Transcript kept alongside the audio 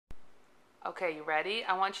Okay, you ready?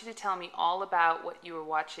 I want you to tell me all about what you were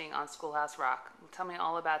watching on Schoolhouse Rock. Tell me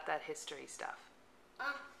all about that history stuff.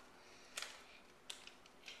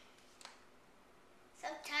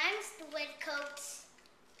 Sometimes the redcoats,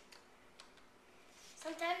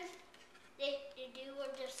 sometimes they do or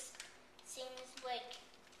just seems like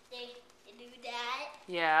they do that.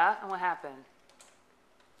 Yeah, and what happened?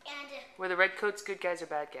 And Were the redcoats good guys or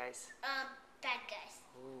bad guys? bad guys.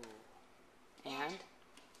 Ooh.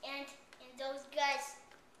 And those guys,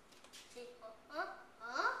 they,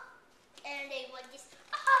 and they would just,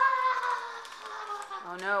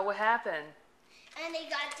 Oh no, what happened? and they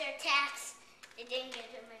got their tax. They didn't give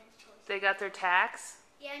them any choice. They got their tax?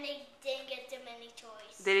 Yeah, and they didn't get them any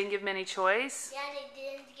choice. They didn't give them any choice? Yeah, they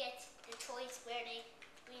didn't get the choice where they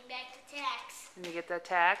bring back the tax. And they get that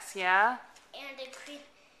tax, yeah? And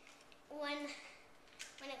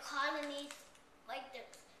when the colonies, like the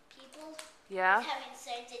people, Yeah? was having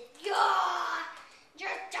said that, yeah, you're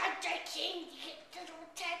the king, you get the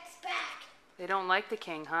tax back. They don't like the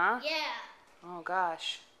king, huh? Yeah. Oh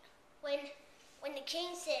gosh. When the king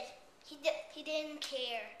said he didn't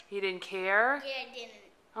care. He didn't care? Yeah, he didn't.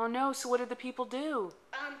 Oh no, so what did the people do?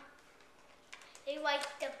 They like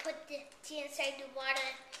to put the tea inside the water,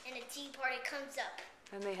 and the tea party comes up.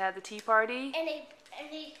 And they had the tea party? And they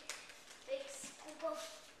big scoop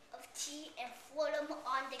of tea and float them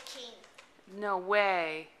on the king. No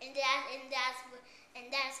way. And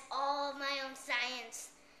that's all my own science.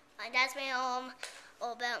 That's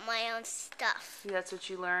all about my own stuff. That's what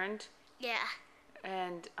you learned? Yeah.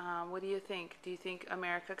 And what do you think? Do you think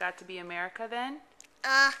America got to be America then?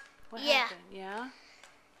 What yeah. happened? Yeah?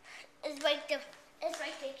 It's like the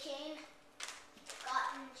king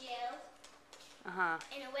got in jail. Uh-huh.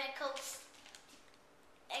 And the redcoats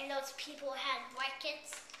and those people had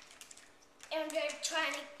rockets, and they're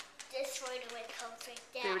trying to destroy the redcoats like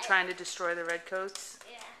that. They were trying to destroy the redcoats?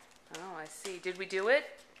 Yeah. Oh, I see. Did we do it?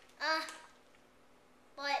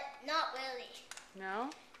 But not really. No?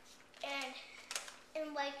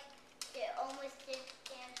 And like they almost did,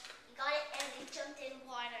 and we got it, and we jumped in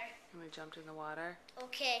water. And we jumped in the water?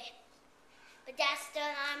 Okay. But that's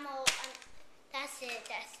done. That's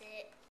it.